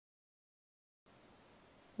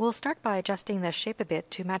We'll start by adjusting the shape a bit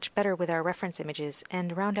to match better with our reference images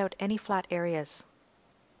and round out any flat areas.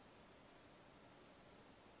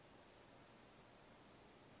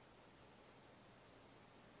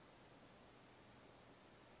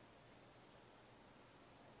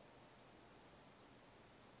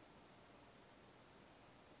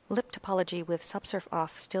 Lip topology with subsurf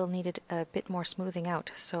off still needed a bit more smoothing out,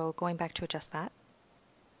 so going back to adjust that.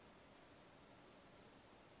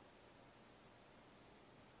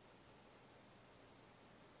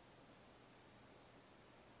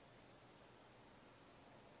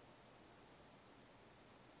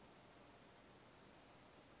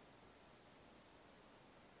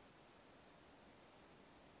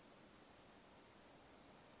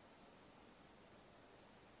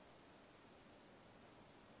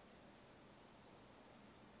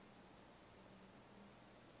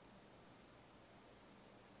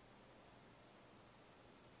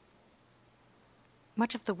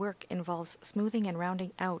 Much of the work involves smoothing and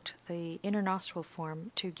rounding out the inner nostril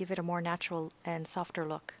form to give it a more natural and softer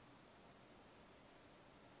look.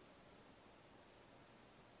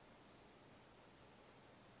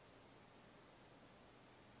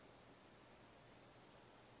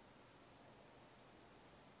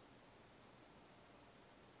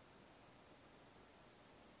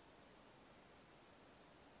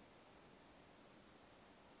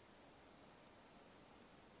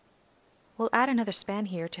 We'll add another span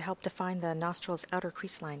here to help define the nostril's outer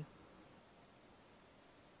crease line.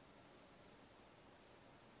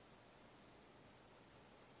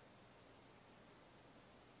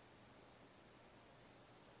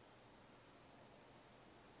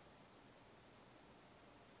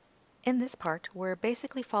 In this part, we're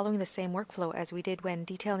basically following the same workflow as we did when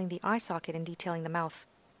detailing the eye socket and detailing the mouth,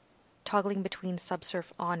 toggling between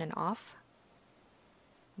subsurf on and off,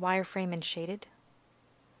 wireframe and shaded,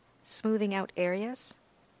 smoothing out areas,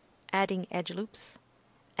 adding edge loops,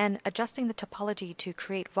 and adjusting the topology to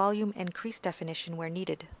create volume and crease definition where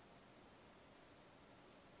needed.